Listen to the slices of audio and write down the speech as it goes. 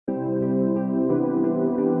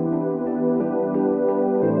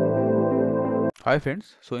Hi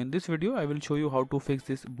friends, so in this video I will show you how to fix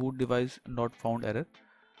this boot device not found error.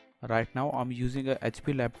 Right now I'm using a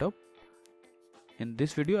HP laptop. In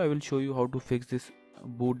this video I will show you how to fix this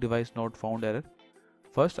boot device not found error.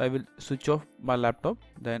 First I will switch off my laptop,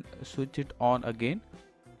 then switch it on again.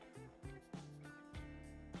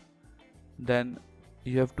 Then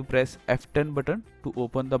you have to press F10 button to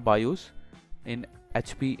open the BIOS in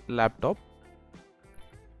HP laptop.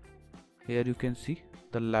 Here you can see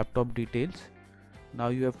the laptop details. Now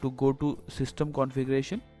you have to go to system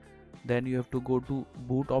configuration, then you have to go to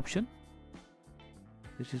boot option.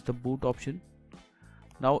 This is the boot option.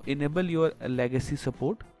 Now enable your legacy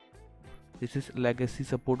support. This is legacy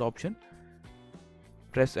support option.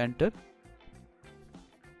 Press enter.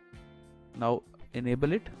 Now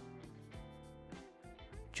enable it.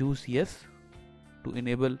 Choose yes to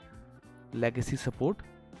enable legacy support.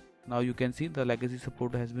 Now you can see the legacy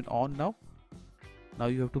support has been on now. Now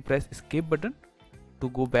you have to press escape button to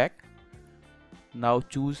go back. Now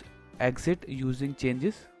choose exit using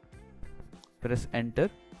changes. Press enter.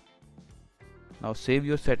 Now save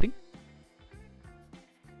your setting.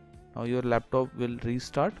 Now your laptop will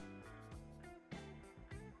restart.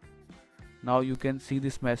 Now you can see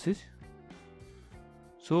this message.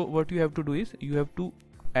 So what you have to do is you have to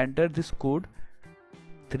enter this code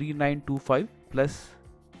 3925 plus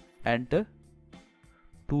enter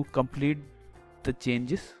to complete the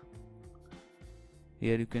changes.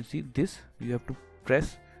 Here you can see this, you have to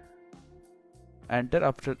press enter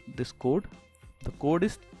after this code. The code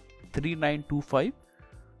is 3925,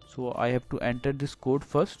 so I have to enter this code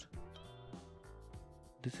first.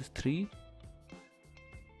 This is 3,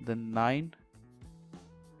 then 9,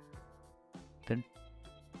 then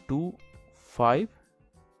 2, 5,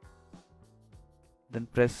 then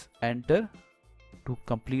press enter to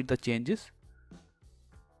complete the changes.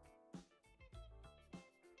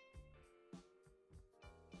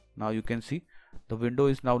 Now you can see the window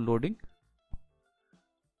is now loading.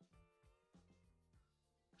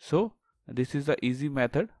 So this is the easy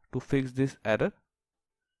method to fix this error.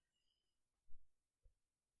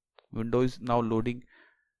 Window is now loading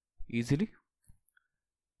easily.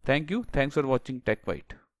 Thank you. Thanks for watching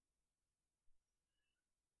TechWhite.